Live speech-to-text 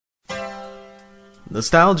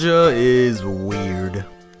Nostalgia is weird.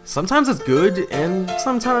 Sometimes it's good, and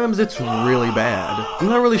sometimes it's really bad. I'm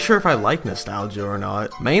not really sure if I like nostalgia or not.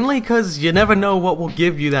 Mainly because you never know what will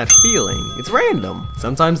give you that feeling. It's random.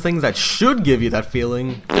 Sometimes things that should give you that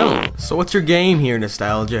feeling don't. So what's your game here,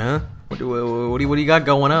 nostalgia, huh? What do you got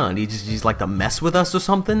going on? Do you just like to mess with us or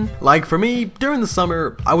something? Like for me, during the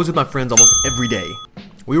summer, I was with my friends almost every day.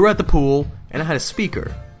 We were at the pool, and I had a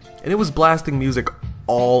speaker, and it was blasting music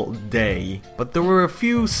all day, but there were a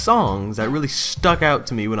few songs that really stuck out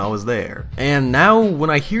to me when I was there. And now when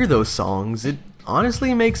I hear those songs, it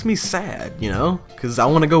honestly makes me sad, you know? Because I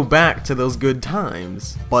want to go back to those good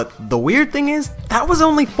times. But the weird thing is, that was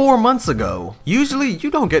only 4 months ago. Usually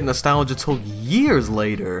you don't get nostalgia till years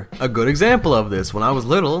later. A good example of this, when I was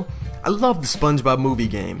little, I loved the SpongeBob movie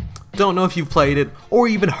game. Don't know if you've played it or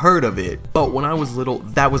even heard of it, but when I was little,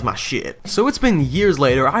 that was my shit. So it's been years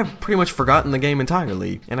later, I've pretty much forgotten the game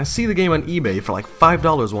entirely, and I see the game on eBay for like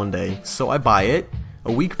 $5 one day, so I buy it.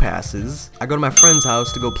 A week passes, I go to my friend's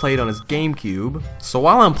house to go play it on his GameCube, so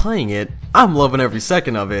while I'm playing it, I'm loving every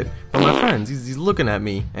second of it, but my friend, he's looking at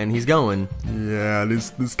me, and he's going, "Yeah,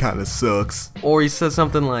 this kinda sucks." Or he says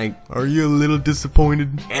something like, "Are you a little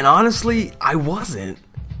disappointed?" And honestly, I wasn't.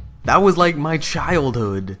 That was like my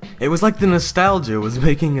childhood. It was like the nostalgia was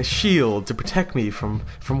making a shield to protect me from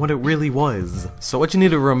what it really was. So what you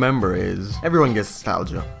need to remember is, everyone gets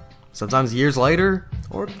nostalgia. Sometimes years later,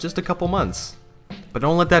 or just a couple months. But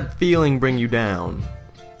don't let that feeling bring you down.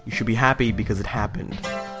 You should be happy because it happened.